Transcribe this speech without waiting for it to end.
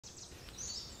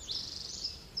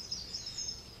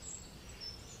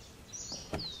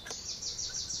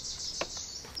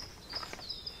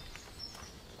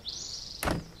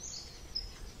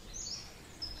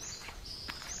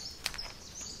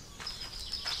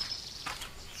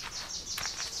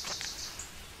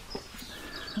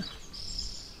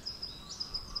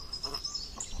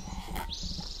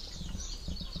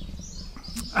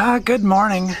Good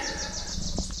morning.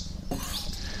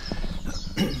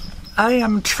 I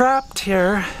am trapped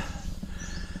here.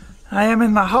 I am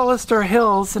in the Hollister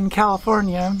Hills in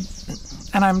California,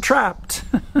 and I'm trapped.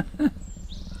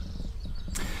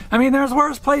 I mean, there's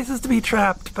worse places to be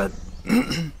trapped, but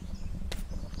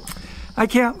I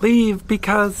can't leave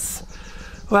because,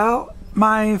 well,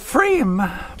 my frame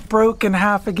broke in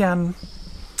half again,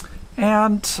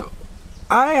 and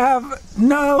I have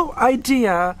no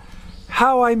idea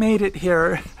how I made it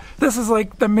here. This is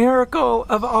like the miracle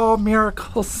of all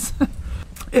miracles.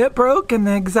 It broke in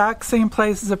the exact same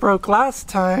place as it broke last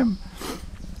time,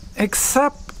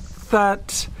 except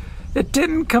that it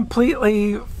didn't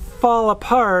completely fall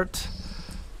apart.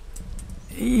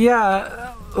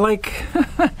 Yeah, like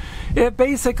it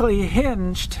basically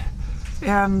hinged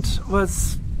and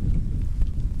was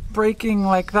breaking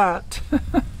like that.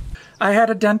 I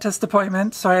had a dentist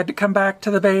appointment, so I had to come back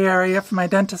to the Bay Area for my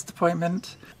dentist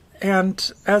appointment.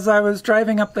 And as I was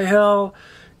driving up the hill,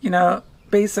 you know,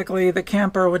 basically the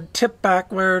camper would tip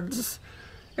backwards.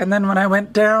 And then when I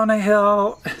went down a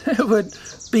hill, it would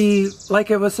be like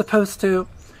it was supposed to.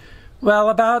 Well,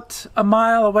 about a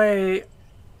mile away,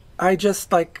 I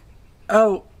just like,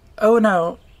 oh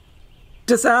no,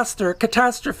 disaster,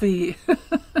 catastrophe.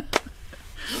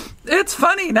 It's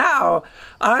funny now.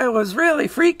 I was really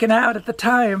freaking out at the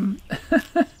time.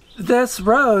 This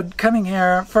road coming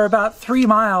here for about 3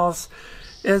 miles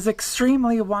is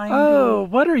extremely windy. Oh,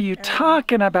 what are you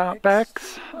talking about,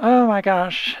 Bex? Oh my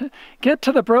gosh. Get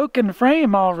to the broken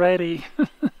frame already.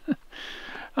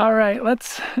 All right,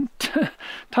 let's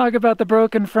talk about the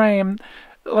broken frame.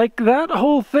 Like that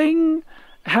whole thing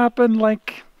happened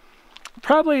like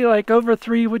probably like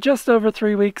just over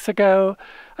 3 weeks ago.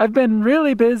 I've been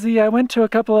really busy. I went to a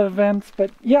couple of events,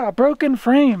 but yeah, broken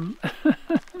frame.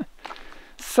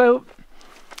 So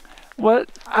what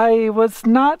I was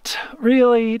not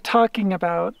really talking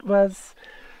about was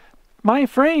my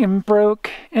frame broke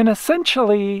in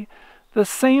essentially the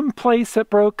same place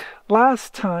it broke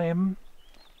last time,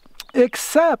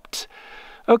 except,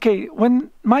 okay, when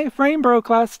my frame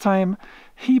broke last time,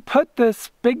 he put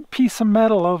this big piece of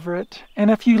metal over it.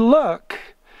 And if you look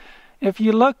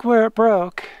where it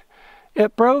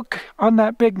broke on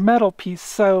that big metal piece.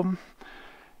 So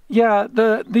yeah,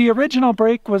 the original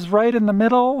break was right in the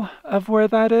middle of where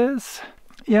that is.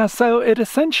 Yeah, so it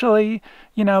essentially,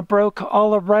 you know, broke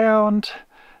all around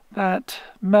that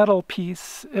metal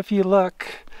piece, if you look.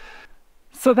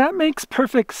 So that makes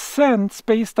perfect sense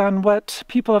based on what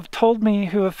people have told me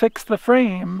who have fixed the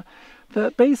frame,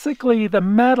 that basically the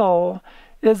metal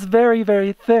is very,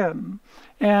 very thin.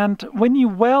 And when you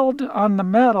weld on the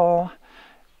metal,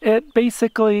 it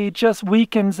basically just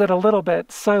weakens it a little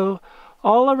bit. So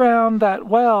all around that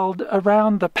weld,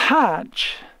 around the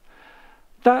patch,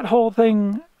 that whole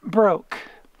thing broke.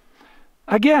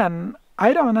 Again,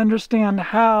 I don't understand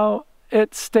how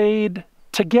it stayed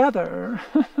together.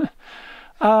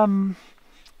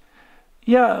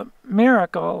 Yeah,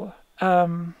 miracle.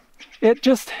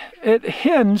 It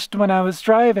hinged when I was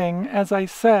driving, as I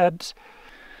said.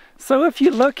 So if you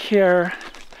look here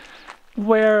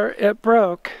where it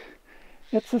broke,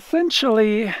 it's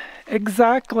essentially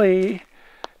exactly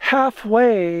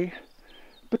halfway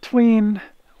between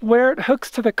where it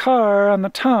hooks to the car on the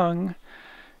tongue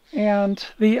and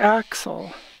the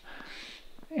axle.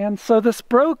 And so this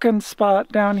broken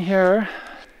spot down here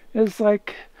is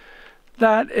like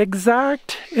that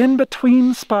exact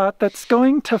in-between spot that's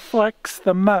going to flex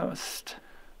the most.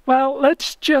 Well,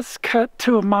 let's just cut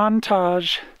to a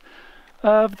montage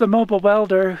of the mobile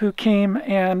welder who came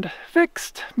and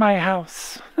fixed my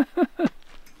house.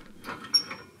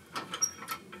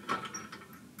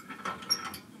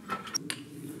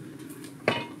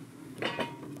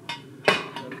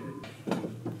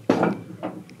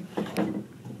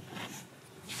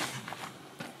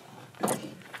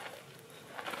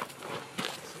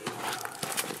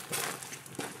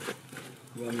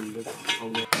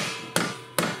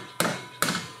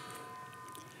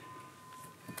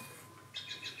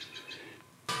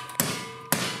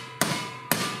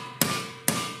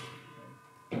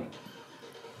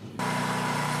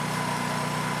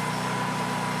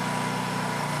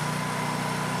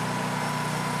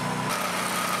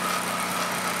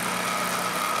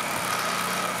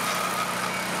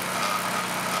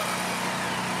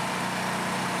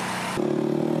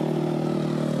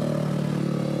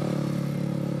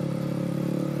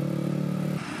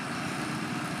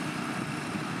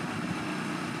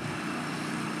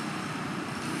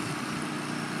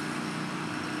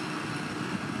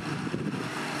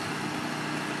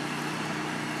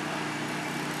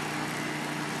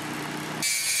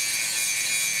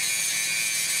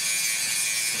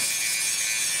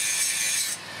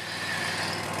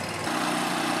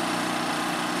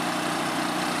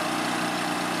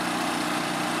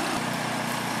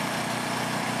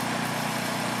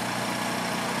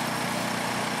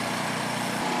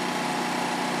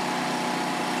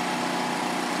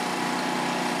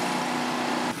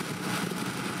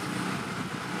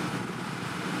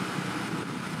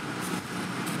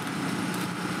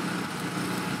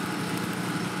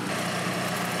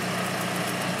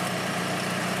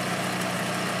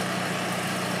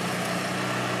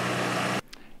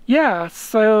 yeah,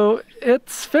 so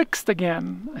it's fixed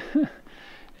again.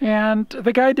 And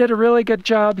the guy did a really good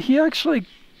job. He actually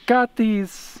got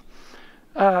these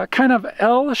kind of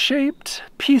L-shaped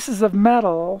pieces of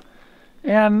metal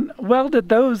and welded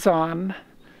those on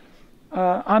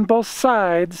both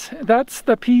sides. That's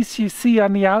the piece you see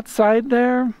on the outside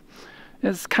there,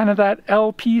 is kind of that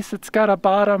L piece. It's got a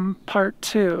bottom part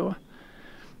too.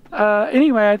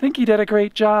 Anyway, I think he did a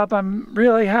great job. I'm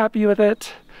really happy with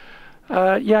it.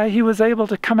 Yeah, he was able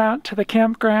to come out to the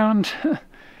campground.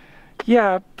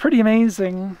 Yeah, pretty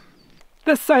amazing.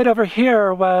 This side over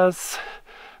here was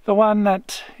the one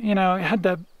that, you know, had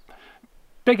the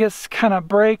biggest kind of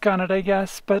break on it, I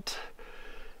guess. But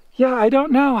yeah, I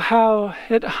don't know how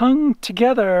it hung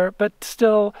together but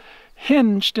still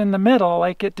hinged in the middle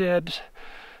like it did.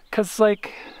 'Cause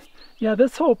like, yeah,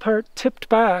 this whole part tipped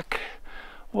back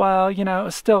while, you know, it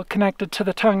was still connected to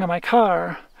the tongue of my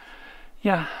car.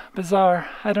 Yeah, bizarre.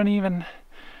 I don't even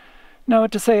know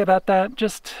what to say about that.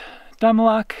 Just dumb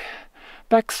luck.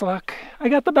 Beck's luck. I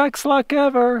got the best luck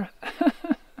ever.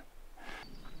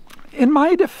 In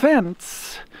my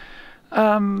defense,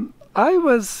 I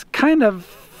was kind of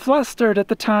flustered at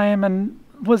the time and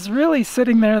was really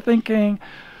sitting there thinking,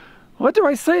 what do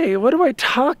I say? What do I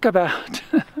talk about?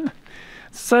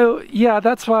 So yeah,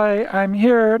 that's why I'm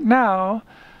here now,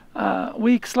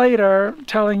 weeks later,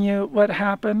 telling you what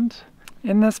happened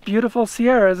in this beautiful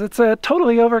Sierras. It's a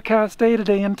totally overcast day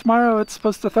today, and tomorrow it's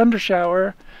supposed to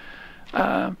thundershower.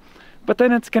 But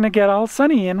then it's going to get all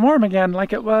sunny and warm again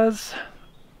like it was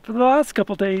for the last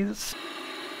couple days.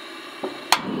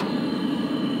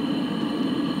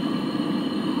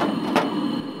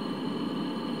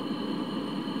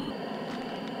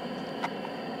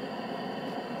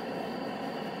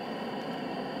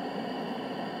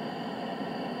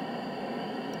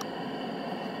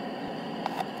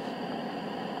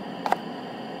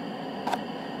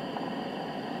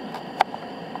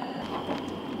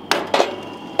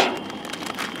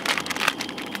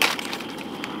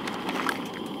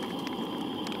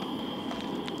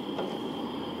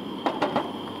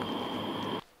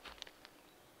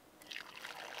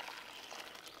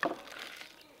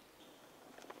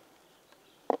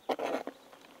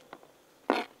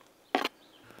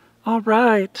 All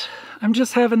right, I'm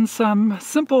just having some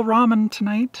simple ramen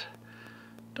tonight.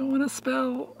 Don't want to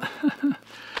spill.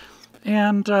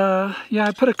 And yeah,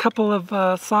 I put a couple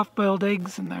of soft-boiled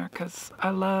eggs in there because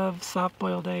I love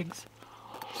soft-boiled eggs.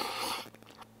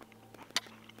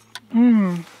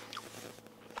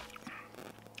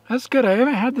 That's good. I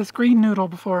haven't had this green noodle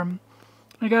before.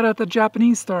 I got it at the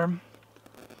Japanese store.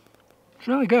 It's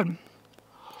really good.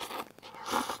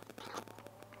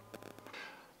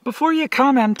 Before you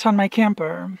comment on my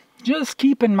camper, just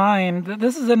keep in mind that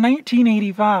this is a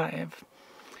 1985,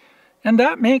 and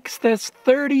that makes this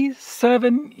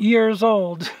 37 years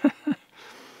old.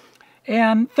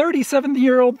 And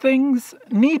 37-year-old things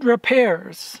need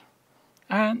repairs,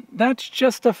 and that's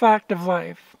just a fact of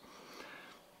life.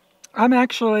 I'm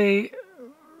actually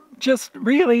just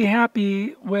really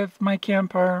happy with my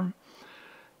camper.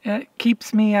 It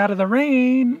keeps me out of the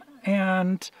rain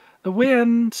and the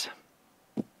wind.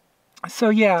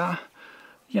 So yeah,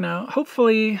 you know,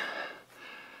 hopefully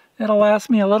it'll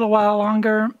last me a little while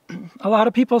longer. A lot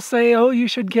of people say, oh, you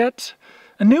should get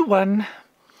a new one.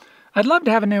 I'd love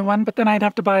to have a new one, but then I'd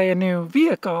have to buy a new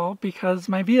vehicle because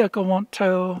my vehicle won't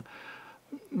tow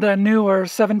the newer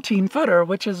 17-footer,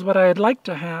 which is what I'd like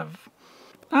to have.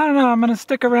 I don't know, I'm going to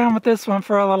stick around with this one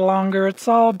for a little longer. It's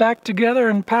all back together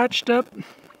and patched up.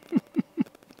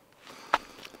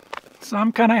 So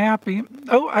I'm kind of happy.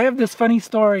 Oh, I have this funny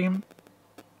story.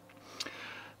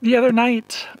 The other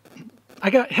night, I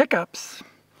got hiccups,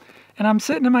 and I'm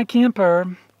sitting in my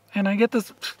camper, and I get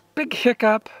this big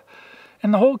hiccup,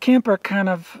 and the whole camper kind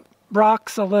of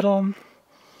rocks a little. And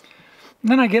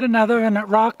then I get another, and it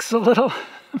rocks a little.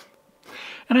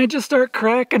 And I just start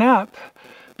cracking up,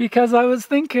 because I was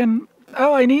thinking,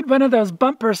 oh, I need one of those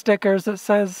bumper stickers that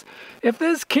says, if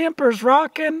this camper's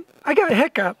rocking, I got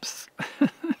hiccups.